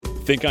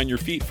Think on your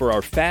feet for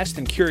our Fast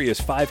and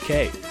Curious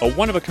 5K, a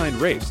one-of-a-kind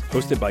race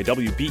hosted by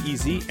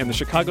WBEZ and the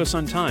Chicago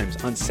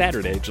Sun-Times on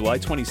Saturday, July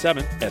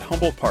 27th at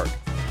Humboldt Park.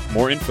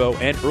 More info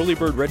and early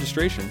bird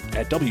registration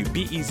at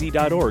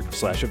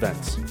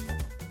wbez.org/events.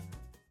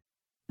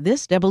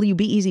 This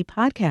WBEZ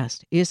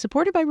podcast is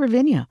supported by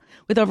Ravinia,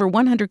 with over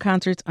 100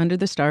 concerts under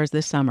the stars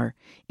this summer,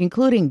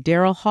 including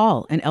Daryl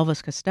Hall and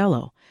Elvis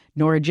Costello,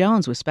 Norah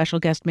Jones with special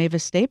guest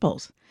Mavis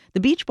Staples, the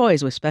Beach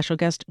Boys with special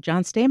guest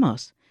John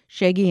Stamos,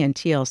 Shaggy and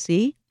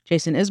TLC,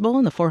 Jason Isbell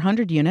and the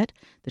 400 Unit,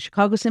 the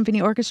Chicago Symphony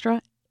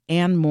Orchestra,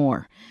 and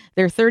more.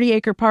 Their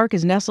 30-acre park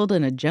is nestled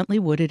in a gently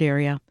wooded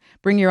area.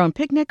 Bring your own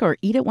picnic or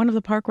eat at one of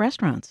the park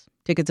restaurants.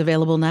 Tickets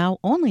available now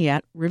only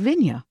at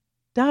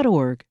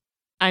ravinia.org.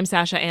 I'm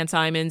Sasha Ann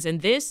Simons,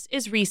 and this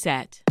is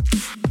Reset.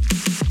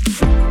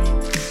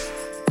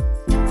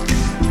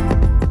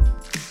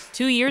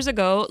 2 years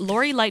ago,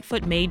 Lori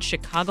Lightfoot made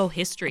Chicago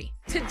history.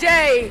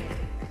 Today,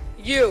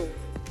 you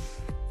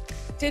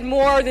did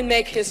more than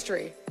make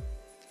history.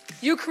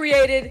 You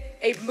created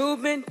a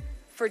movement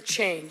for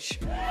change.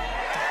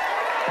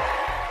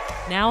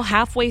 Now,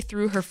 halfway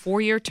through her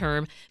 4-year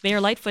term, Mayor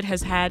Lightfoot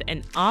has had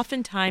an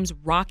oftentimes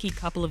rocky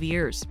couple of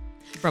years.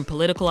 From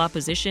political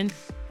opposition,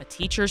 a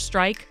teacher's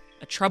strike,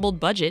 a troubled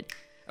budget,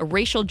 a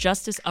racial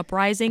justice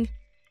uprising,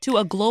 to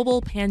a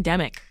global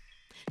pandemic.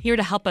 Here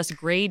to help us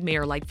grade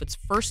Mayor Lightfoot's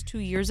first 2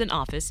 years in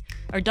office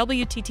are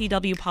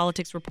WTTW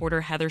politics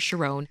reporter Heather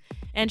Cherone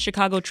and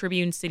Chicago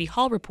Tribune City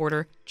Hall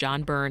reporter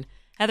John Byrne.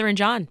 Heather and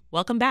John,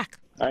 welcome back.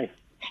 Hi.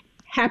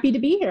 Happy to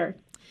be here.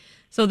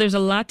 So there's a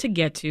lot to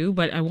get to,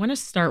 but I want to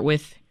start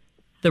with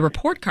the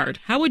report card.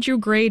 How would you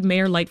grade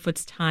Mayor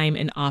Lightfoot's time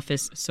in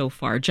office so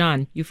far?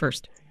 John, you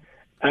first.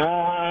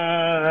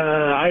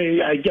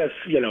 I guess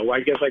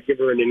I give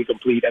her an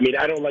incomplete. I mean,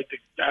 I don't like to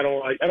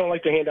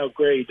hand out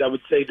grades. I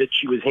would say that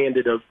she was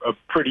handed a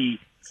pretty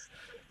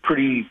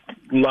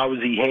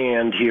lousy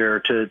hand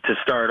here to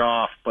start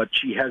off, but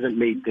she hasn't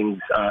made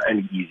things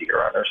any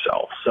easier on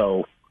herself.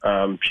 So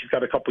she's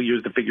got a couple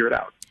years to figure it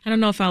out. I don't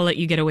know if I'll let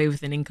you get away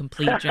with an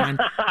incomplete, John.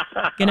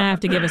 Gonna have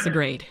to give us a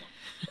grade.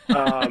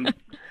 I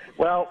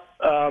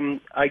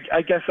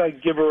guess I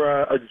give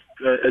her a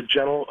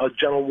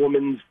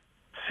gentlewoman's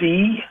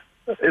C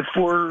if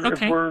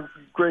we're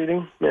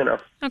grading,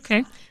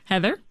 Okay.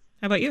 Heather,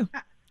 how about you?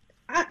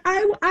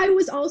 I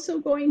was also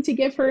going to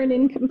give her an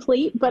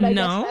incomplete, but I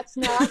guess that's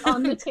not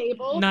on the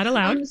table. Not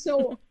allowed.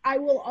 So I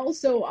will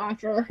also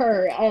offer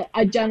her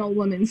a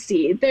gentlewoman's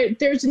C.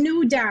 There's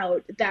no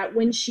doubt that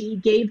when she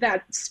gave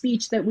that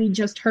speech that we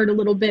just heard a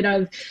little bit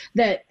of,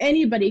 that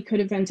anybody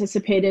could have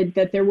anticipated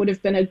that there would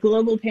have been a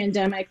global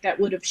pandemic that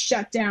would have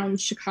shut down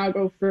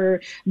Chicago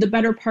for the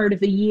better part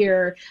of a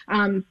year.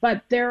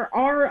 But there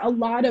are a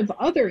lot of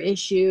other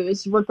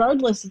issues,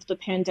 regardless of the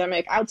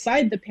pandemic,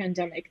 outside the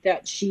pandemic,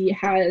 that she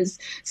has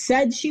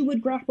said she would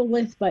grapple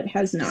with, but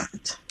has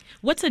not.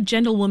 What's a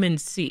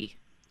gentlewoman's C?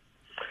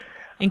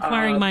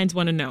 Inquiring minds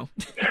want to know.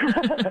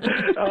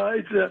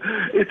 I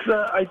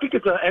think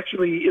it's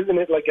actually, isn't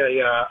it like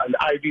an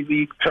Ivy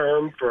League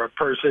term for a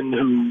person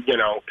who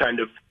kind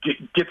of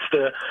gets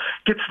the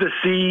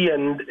C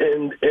and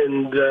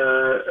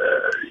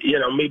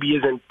maybe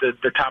isn't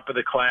the top of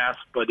the class,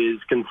 but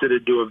is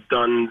considered to have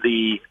done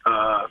the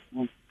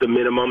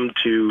minimum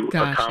to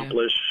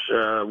accomplish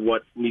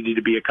what needed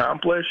to be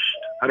accomplished.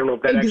 I don't know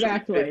if that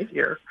actually fits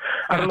here.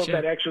 I don't know if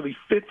that actually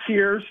fits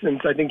here,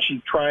 since I think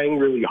she's trying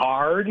really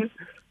hard.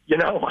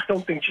 I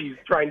don't think she's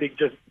trying to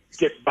just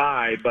get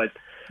by, but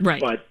there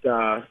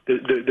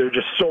are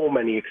just so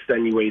many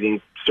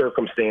extenuating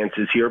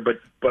circumstances here.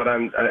 But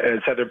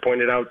as Heather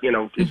pointed out,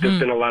 there's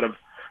been a lot of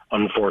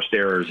unforced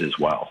errors as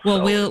well.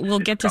 Well, we'll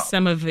get to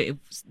some of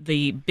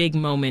the big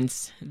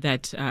moments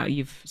that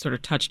you've sort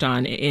of touched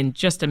on in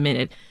just a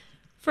minute.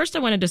 First, I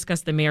want to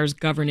discuss the mayor's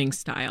governing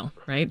style,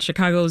 right?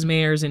 Chicago's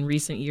mayors in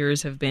recent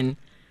years have been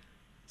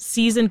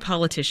seasoned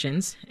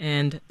politicians,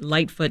 and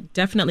Lightfoot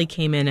definitely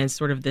came in as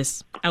sort of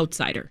this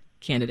outsider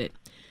candidate.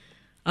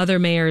 Other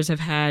mayors have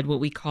had what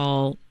we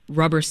call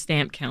rubber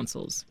stamp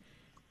councils,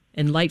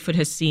 and Lightfoot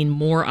has seen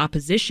more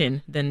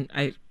opposition than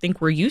I think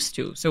we're used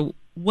to. So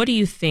what do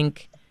you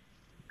think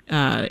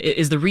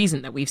is the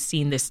reason that we've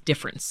seen this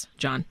difference,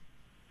 John?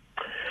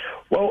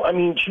 Well, I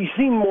mean, she's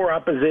seen more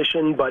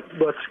opposition, but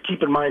let's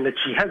keep in mind that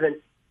she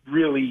hasn't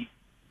really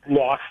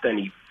lost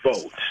any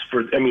votes.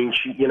 There's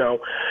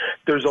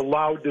a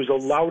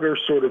louder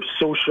sort of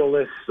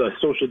socialist,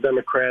 social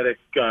democratic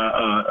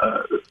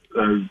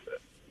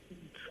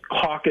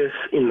caucus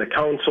in the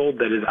council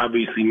that is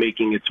obviously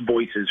making its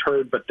voices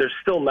heard, but there's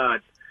still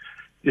not.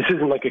 This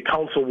isn't like a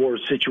council war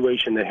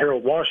situation that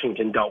Harold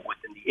Washington dealt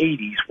with in the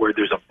 80s, where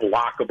there's a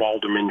block of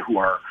aldermen who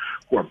are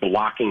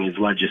blocking his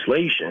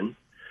legislation.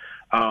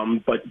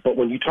 But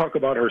when you talk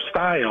about her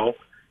style,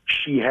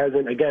 she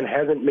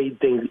hasn't made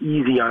things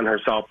easy on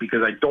herself,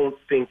 because I don't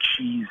think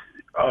she's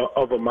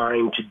of a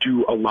mind to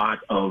do a lot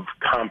of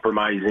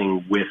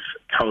compromising with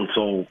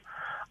council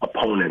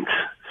opponents.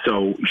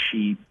 So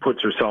she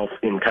puts herself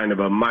in kind of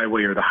a my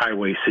way or the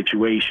highway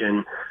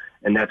situation,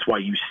 And that's why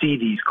you see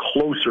these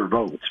closer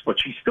votes, but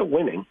she's still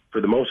winning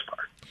for the most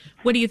part.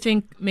 What do you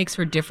think makes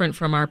her different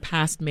from our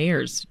past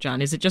mayors,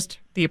 John? Is it just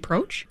the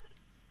approach?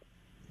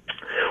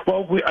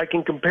 Well, I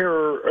can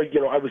compare,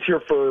 I was here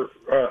for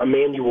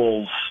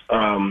Emanuel's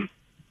 2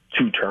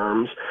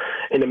 terms,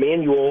 and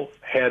Emanuel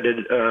had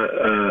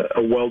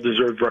a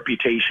well-deserved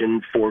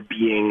reputation for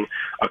being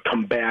a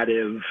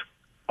combative,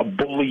 a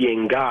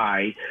bullying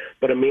guy,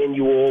 but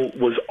Emanuel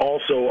was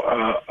also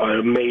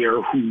a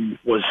mayor who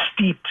was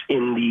steeped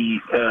in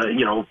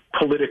the,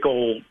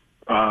 political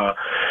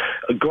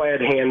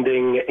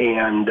glad-handing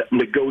and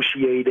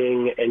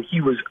negotiating, and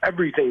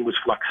everything was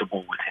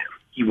flexible with him.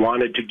 He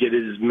wanted to get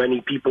as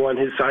many people on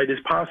his side as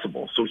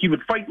possible. So he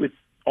would fight with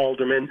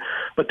aldermen,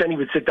 but then he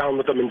would sit down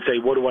with them and say,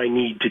 what do I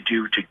need to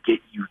do to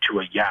get you to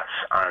a yes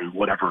on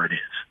whatever it is?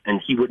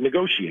 And he would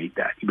negotiate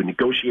that. He would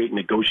negotiate,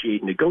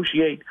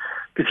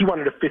 because he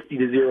wanted a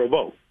 50-0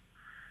 vote.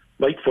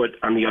 Lightfoot,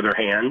 on the other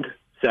hand,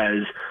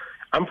 says,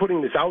 I'm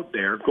putting this out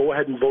there. Go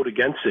ahead and vote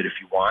against it if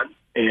you want,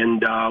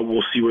 and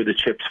we'll see where the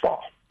chips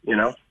fall,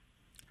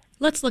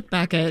 Let's look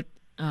back at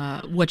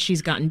what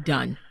she's gotten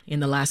done in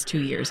the last 2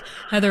 years.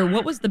 Heather,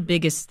 what was the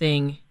biggest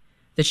thing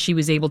that she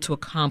was able to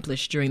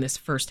accomplish during this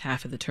first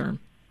half of the term?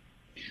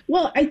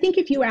 Well, I think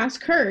if you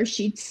ask her,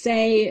 she'd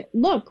say,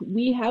 look,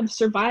 we have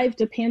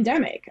survived a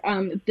pandemic.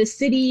 The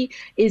city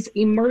is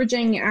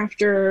emerging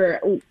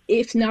after,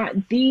 if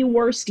not the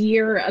worst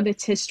year of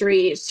its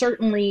history,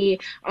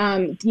 certainly,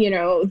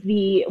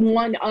 the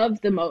one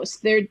of the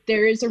most.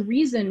 There is a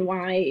reason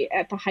why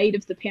at the height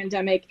of the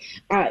pandemic,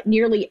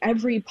 nearly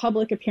every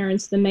public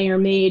appearance the mayor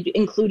made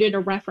included a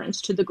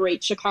reference to the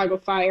Great Chicago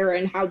Fire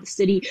and how the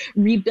city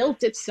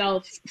rebuilt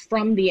itself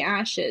from the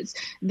ashes.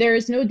 There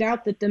is no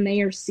doubt that the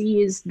mayor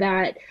sees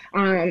that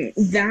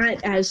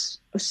as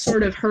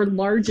sort of her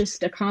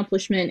largest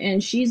accomplishment,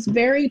 and she's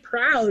very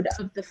proud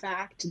of the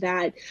fact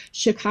that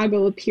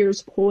Chicago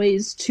appears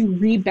poised to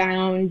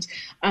rebound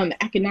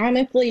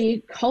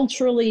economically,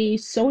 culturally,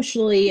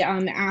 socially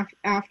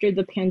after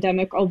the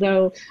pandemic,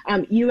 although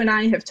you and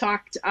I have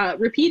talked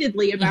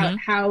repeatedly about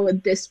how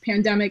this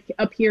pandemic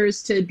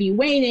appears to be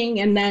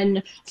waning and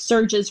then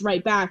surges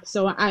right back.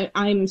 So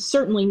I'm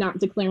certainly not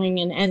declaring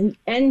an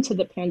end to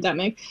the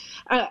pandemic.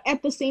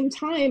 At the same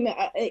time,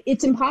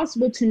 it's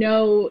impossible to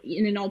know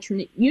in an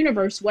alternate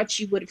universe what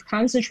she would have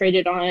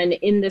concentrated on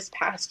in this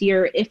past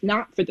year if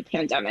not for the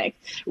pandemic.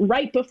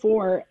 Right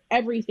before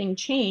everything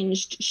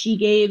changed, she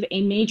gave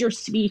a major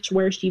speech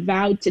where she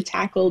vowed to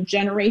tackle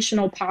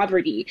generational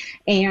poverty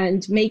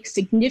and make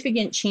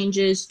significant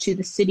changes to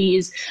the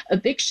city's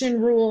eviction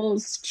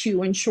rules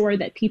to ensure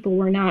that people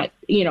were not,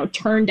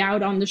 turned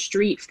out on the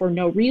street for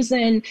no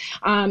reason,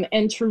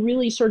 and to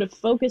really sort of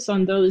focus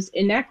on those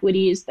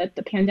inequities that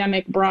the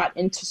pandemic brought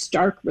into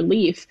stark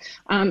relief.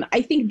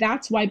 I think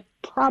that's why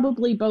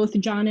probably both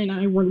John and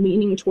I were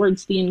leaning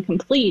towards the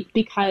incomplete,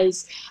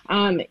 because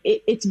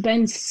it's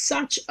been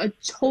such a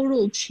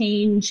total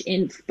change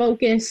in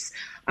focus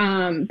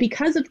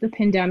because of the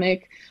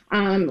pandemic,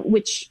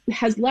 which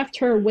has left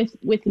her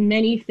with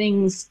many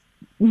things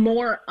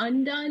more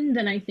undone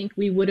than I think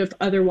we would have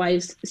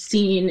otherwise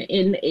seen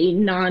in a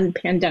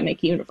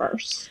non-pandemic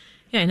universe.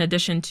 Yeah, in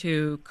addition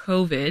to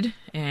COVID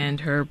and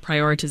her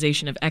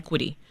prioritization of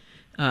equity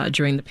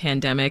during the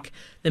pandemic,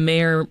 the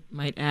mayor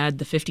might add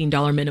the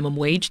 $15 minimum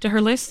wage to her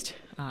list,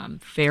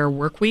 fair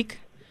work week,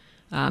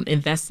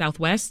 Invest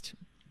Southwest.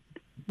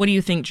 What do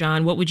you think,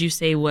 John? What would you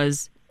say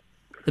was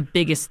the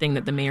biggest thing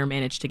that the mayor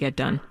managed to get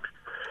done?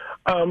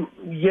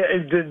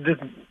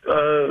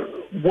 The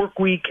work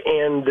week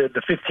and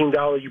the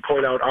 $15 you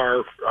point out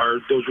are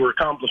those were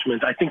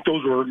accomplishments. I think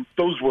those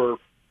were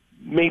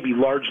maybe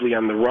largely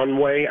on the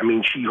runway. I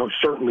mean, she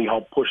certainly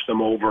helped push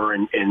them over,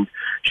 and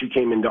she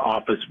came into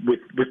office with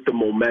the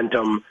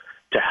momentum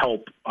to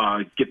help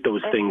get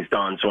those things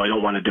done. So I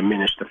don't want to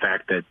diminish the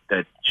fact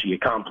that she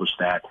accomplished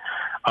that.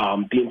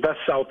 The Invest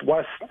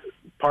Southwest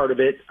part of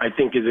it, I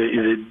think, is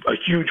a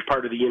huge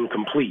part of the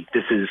incomplete.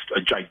 This is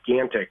a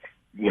gigantic,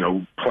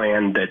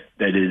 plan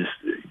that is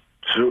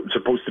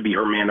supposed to be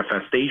her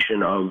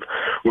manifestation of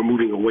we're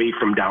moving away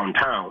from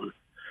downtown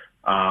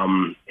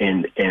and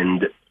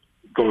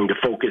going to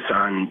focus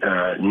on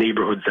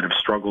neighborhoods that have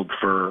struggled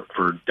for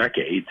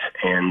decades.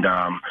 And,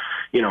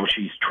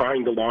 she's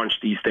trying to launch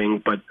these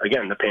things. But,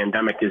 again, the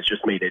pandemic has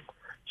just made it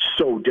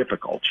so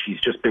difficult.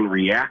 She's just been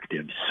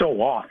reactive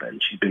so often.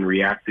 She's been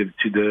reactive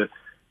to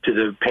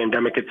the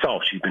pandemic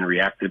itself. She's been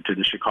reactive to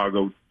the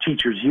Chicago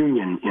Teachers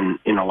Union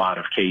in a lot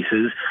of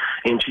cases,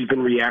 and she's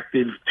been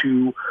reactive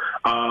to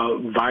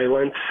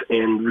violence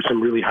and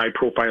some really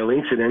high-profile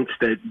incidents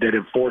that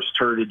have forced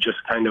her to just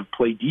kind of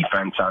play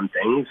defense on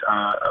things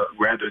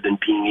rather than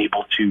being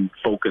able to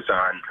focus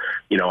on,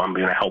 I'm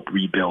going to help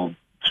rebuild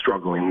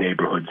struggling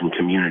neighborhoods and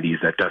communities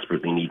that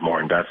desperately need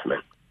more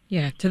investment.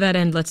 Yeah, to that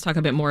end, let's talk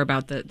a bit more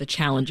about the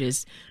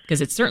challenges,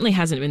 because it certainly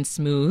hasn't been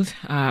smooth,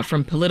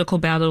 from political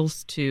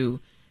battles to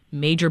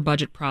major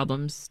budget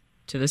problems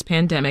to this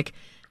pandemic.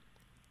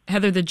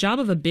 Heather, the job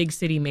of a big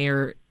city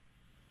mayor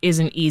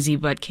isn't easy,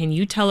 but can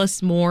you tell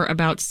us more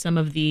about some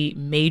of the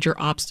major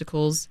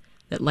obstacles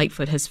that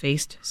Lightfoot has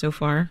faced so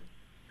far?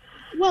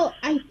 Well,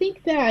 I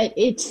think that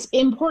it's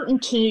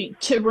important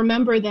to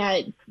remember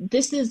that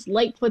this is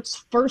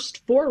Lightfoot's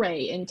first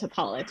foray into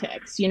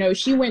politics. You know,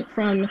 she went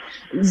from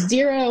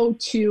 0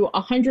 to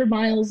 100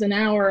 miles an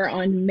hour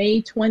on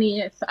May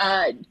 20th,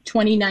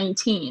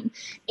 2019.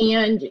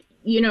 And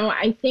you know,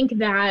 I think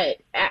that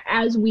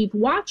as we've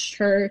watched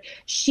her,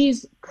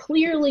 she's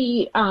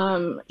clearly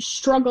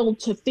struggled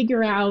to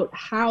figure out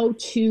how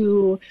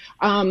to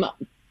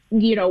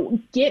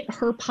get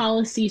her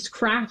policies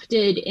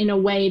crafted in a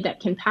way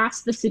that can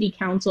pass the city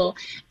council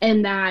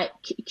and that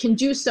can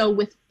do so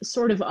with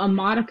sort of a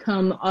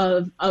modicum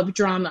of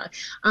drama.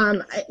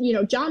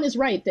 John is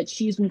right that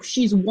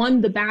she's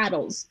won the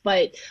battles,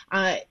 but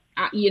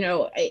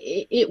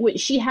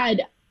she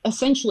had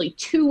essentially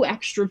 2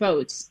 extra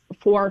votes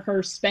for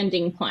her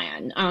spending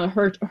plan,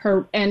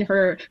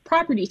 her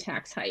property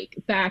tax hike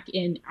back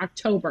in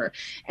October.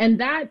 And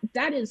that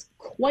is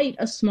quite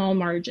a small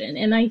margin.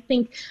 And I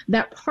think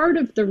that part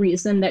of the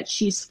reason that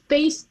she's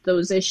faced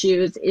those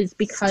issues is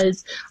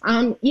because,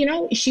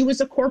 she was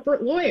a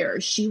corporate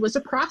lawyer, she was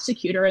a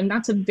prosecutor, and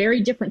that's a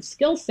very different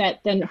skill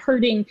set than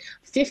herding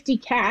 50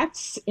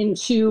 cats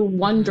into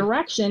one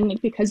direction,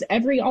 because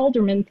every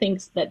alderman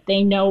thinks that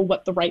they know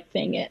what the right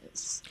thing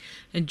is.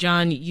 And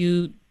John,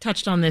 you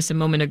touched on this a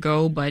moment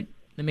ago, but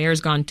the mayor's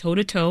gone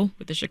toe-to-toe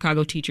with the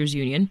Chicago Teachers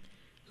Union,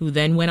 who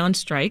then went on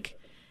strike,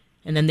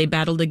 and then they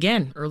battled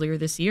again earlier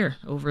this year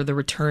over the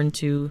return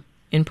to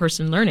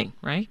in-person learning,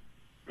 right?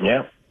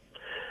 Yeah.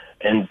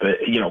 And,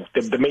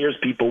 the mayor's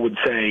people would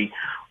say,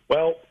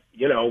 well,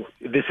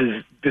 this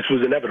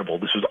was inevitable.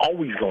 This was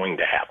always going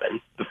to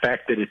happen. The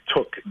fact that it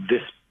took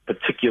this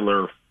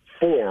particular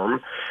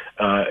form,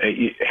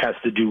 it has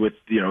to do with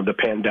the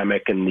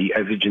pandemic and the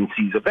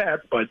exigencies of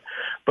that, but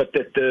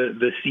that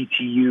the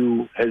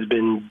CTU has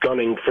been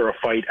gunning for a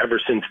fight ever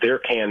since their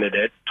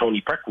candidate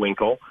Toni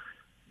Preckwinkle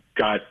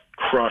got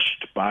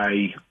crushed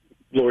by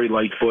Lori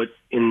Lightfoot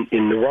in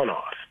the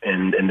runoff,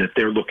 and that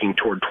they're looking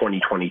toward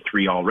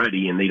 2023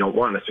 already, and they don't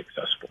want a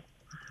successful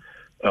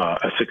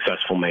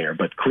mayor.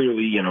 But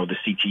clearly, the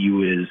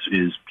CTU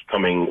is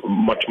becoming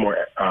much more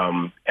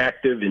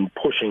active in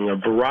pushing a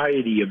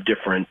variety of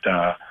different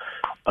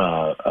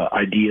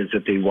ideas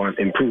that they want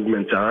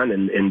improvements on,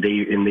 and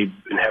they've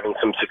been having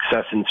some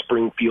success in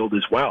Springfield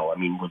as well. I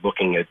mean, we're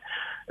looking at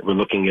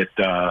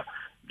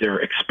their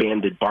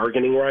expanded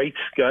bargaining rights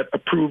got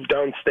approved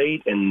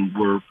downstate, and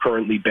we're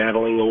currently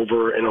battling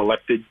over an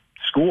elected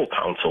school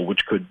council,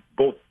 which could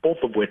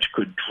both of which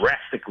could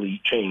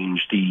drastically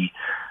change the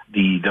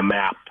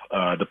map,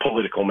 the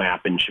political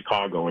map in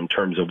Chicago in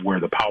terms of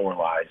where the power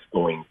lies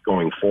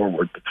going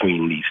forward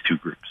between these two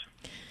groups.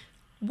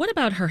 What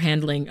about her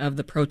handling of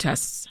the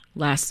protests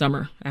last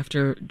summer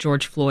after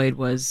George Floyd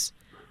was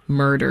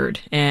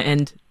murdered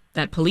and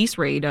that police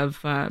raid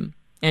of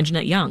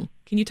Anjanette Young?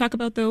 Can you talk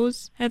about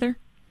those, Heather?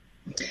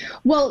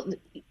 Well,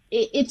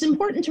 it's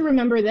important to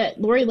remember that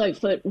Lori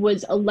Lightfoot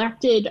was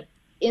elected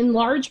in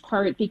large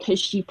part because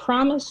she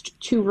promised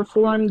to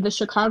reform the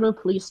Chicago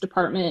Police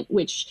Department,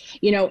 which,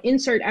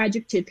 insert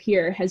adjective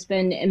here, has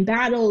been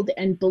embattled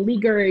and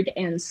beleaguered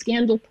and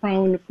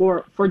scandal-prone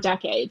for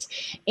decades.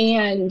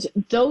 And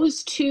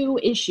those two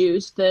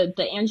issues, the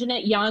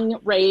Anjanette Young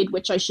raid,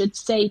 which I should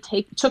say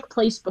took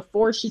place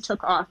before she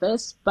took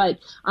office, but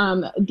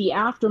the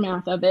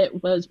aftermath of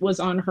it was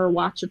on her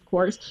watch, of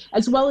course,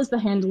 as well as the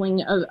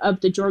handling of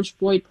the George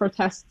Floyd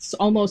protests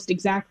almost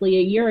exactly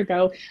a year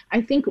ago,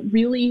 I think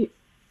really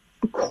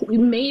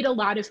made a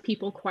lot of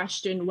people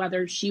question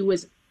whether she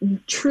was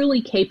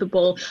truly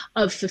capable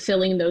of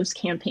fulfilling those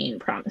campaign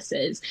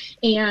promises.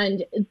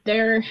 And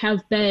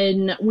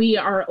we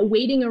are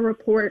awaiting a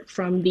report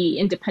from the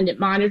Independent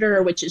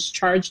Monitor, which is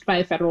charged by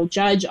a federal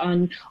judge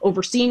on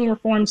overseeing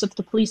reforms of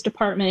the police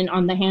department,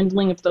 on the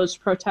handling of those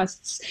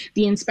protests.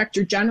 The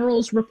Inspector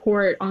General's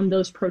report on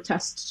those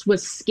protests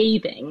was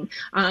scathing,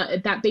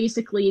 that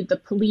basically the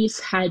police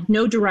had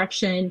no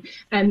direction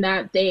and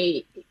that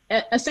they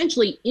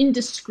essentially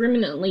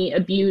indiscriminately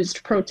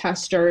abused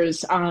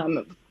protesters,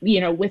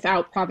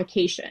 without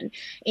provocation.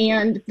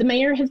 And the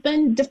mayor has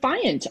been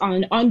defiant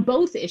on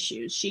both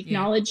issues. She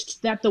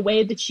acknowledged that the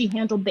way that she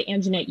handled the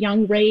Anjanette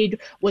Young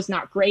raid was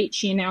not great.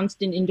 She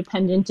announced an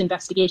independent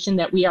investigation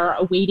that we are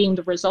awaiting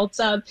the results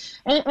of.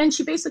 And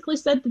she basically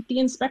said that the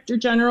Inspector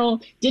General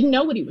didn't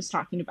know what he was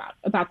talking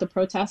about the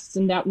protests,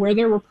 and that where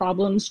there were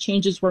problems,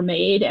 changes were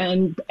made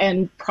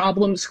and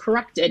problems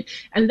corrected.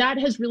 And that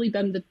has really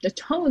been the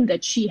tone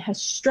that she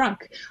has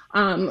struck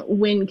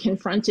when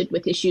confronted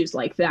with issues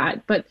like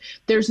that. But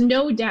there's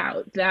no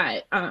doubt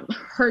that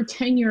her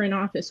tenure in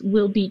office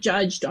will be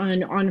judged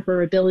on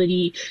her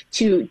ability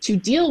to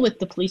deal with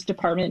the police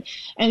department.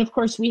 And of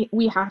course,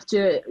 we have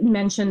to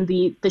mention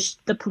the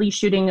police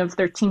shooting of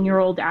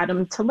 13-year-old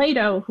Adam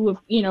Toledo,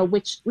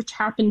 which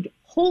happened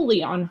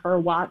wholly on her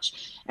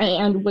watch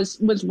and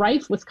was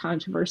rife with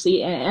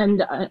controversy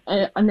and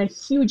a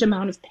huge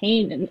amount of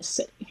pain in the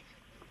city.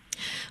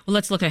 Well,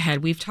 let's look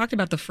ahead. We've talked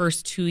about the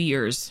first 2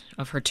 years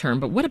of her term,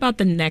 but what about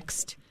the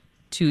next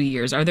 2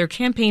 years? Are there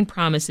campaign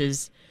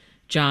promises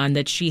John,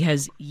 that she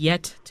has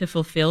yet to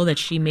fulfill, that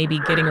she may be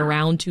getting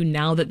around to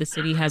now that the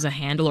city has a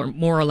handle, or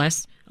more or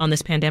less, on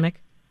this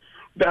pandemic?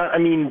 I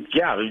mean,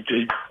 yeah,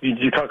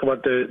 you talk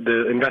about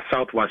the Invest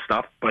Southwest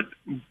stuff, but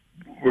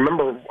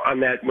remember on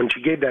that, when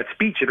she gave that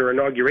speech at her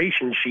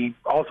inauguration, she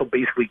also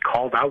basically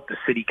called out the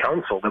city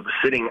council that was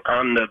sitting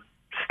on the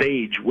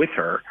stage with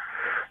her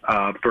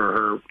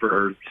for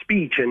her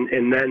speech,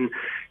 and then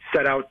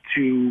set out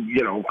to,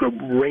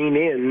 rein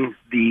in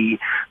the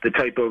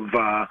type of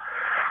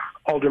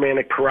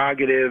aldermanic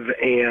prerogative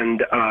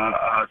and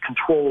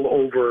control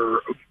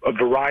over a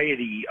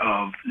variety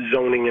of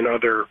zoning and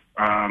other,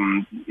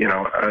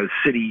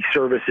 city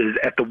services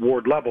at the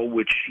ward level,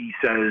 which she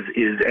says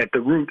is at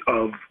the root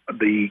of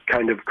the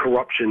kind of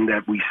corruption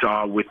that we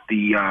saw with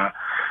the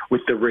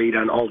raid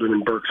on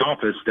Alderman Burke's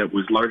office that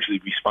was largely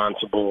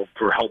responsible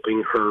for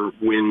helping her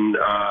win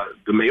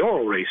the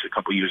mayoral race a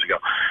couple years ago.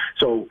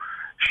 So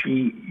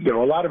she, a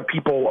lot of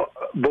people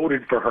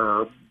voted for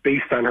her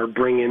based on her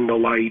bring in the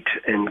light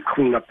and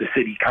clean up the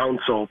city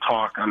council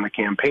talk on the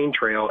campaign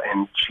trail,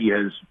 and she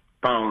has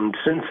found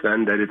since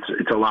then that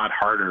it's a lot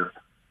harder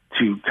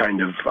to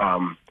kind of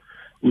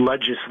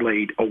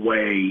legislate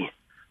away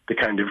the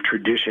kind of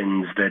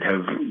traditions that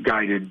have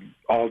guided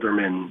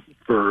aldermen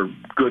for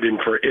good and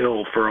for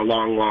ill for a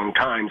long, long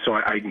time. So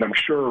I'm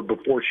sure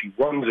before she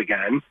runs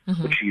again,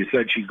 which she has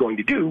said she's going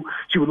to do,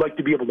 she would like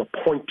to be able to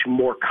point to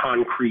more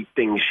concrete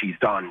things she's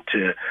done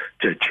to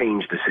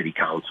change the city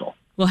council.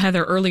 Well,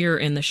 Heather, earlier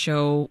in the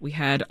show, we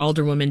had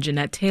Alderwoman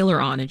Jeanette Taylor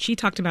on, and she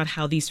talked about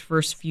how these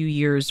first few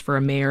years for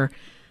a mayor,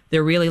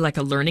 they're really like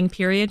a learning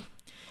period.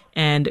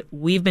 And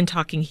we've been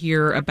talking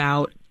here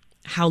about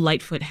how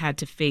Lightfoot had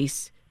to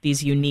face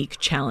these unique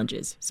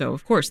challenges. So,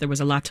 of course, there was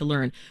a lot to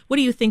learn. What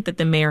do you think that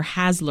the mayor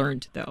has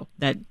learned, though,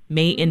 that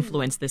may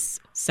influence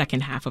this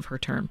second half of her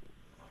term?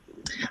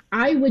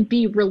 I would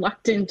be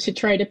reluctant to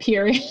try to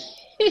peer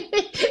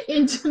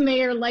into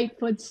Mayor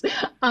Lightfoot's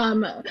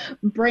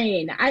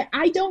brain.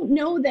 I don't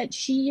know that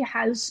she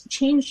has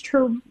changed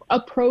her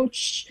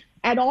approach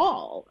at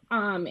all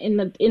in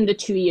the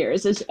 2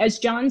 years. As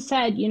John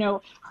said,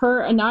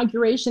 her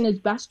inauguration is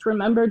best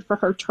remembered for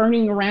her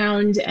turning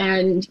around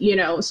and,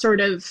 sort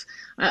of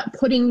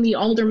putting the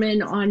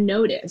aldermen on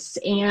notice.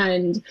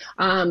 And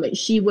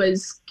she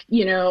was,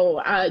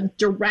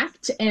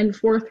 direct and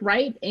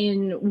forthright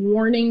in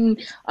warning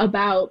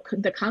about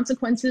the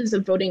consequences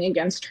of voting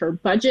against her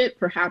budget,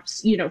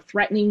 perhaps,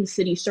 threatening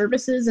city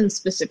services in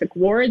specific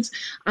wards.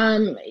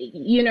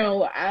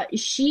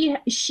 She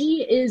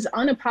is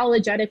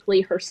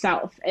unapologetically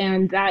herself,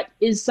 and that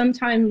is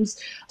sometimes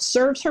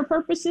serves her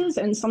purposes,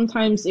 and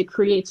sometimes it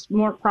creates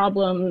more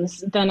problems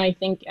than I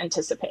think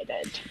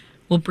anticipated.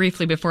 Well,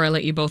 briefly, before I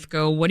let you both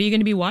go, what are you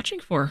going to be watching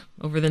for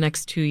over the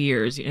next 2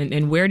 years?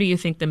 And where do you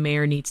think the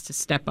mayor needs to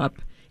step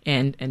up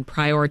and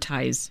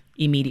prioritize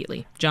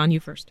immediately? John, you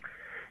first.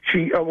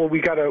 We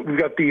got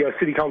the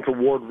city council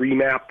ward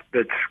remap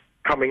that's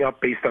coming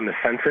up based on the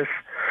census.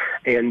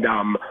 And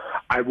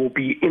I will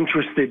be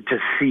interested to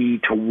see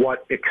to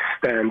what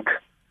extent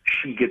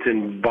she gets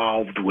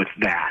involved with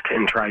that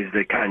and tries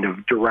to kind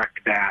of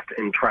direct that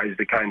and tries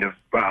to kind of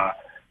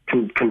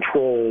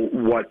control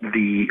what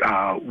the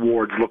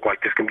wards look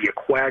like. This can be a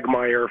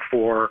quagmire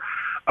for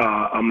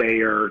a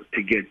mayor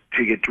to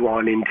get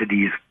drawn into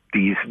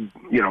these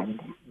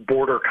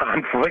border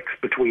conflicts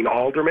between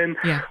aldermen,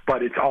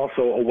 but it's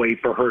also a way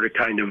for her to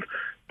kind of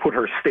put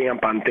her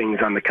stamp on things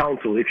on the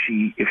council if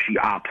she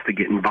opts to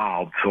get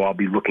involved. So I'll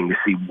be looking to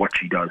see what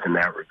she does in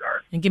that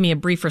regard. And give me a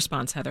brief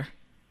response, Heather.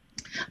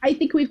 I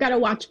think we've got to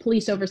watch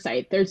police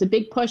oversight. There's a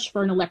big push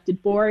for an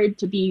elected board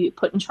to be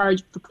put in charge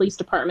of the police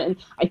department.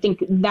 I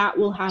think that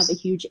will have a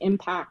huge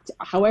impact,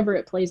 however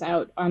it plays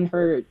out on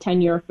her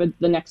tenure for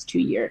the next 2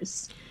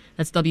 years.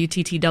 That's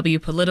WTTW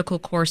political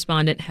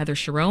correspondent Heather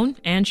Cherone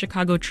and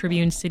Chicago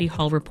Tribune City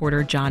Hall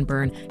reporter John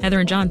Byrne. Heather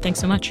and John, thanks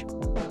so much.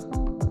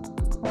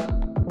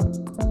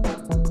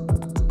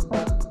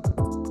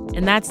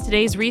 And that's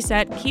today's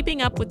Reset.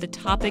 Keeping up with the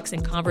topics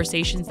and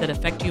conversations that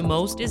affect you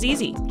most is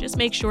easy. Just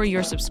make sure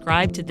you're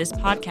subscribed to this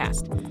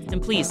podcast.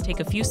 And please take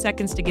a few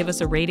seconds to give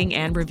us a rating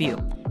and review.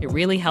 It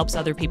really helps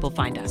other people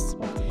find us.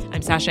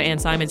 I'm Sasha Ann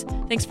Simons.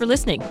 Thanks for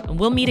listening, and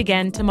we'll meet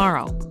again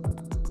tomorrow.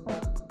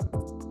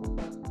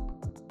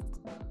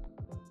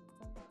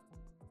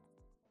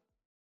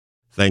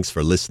 Thanks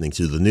for listening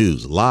to the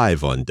news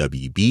live on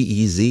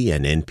WBEZ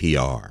and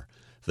NPR.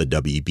 The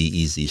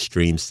WBEZ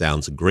stream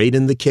sounds great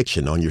in the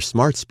kitchen on your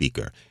smart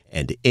speaker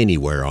and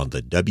anywhere on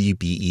the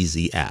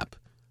WBEZ app.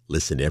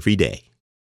 Listen every day.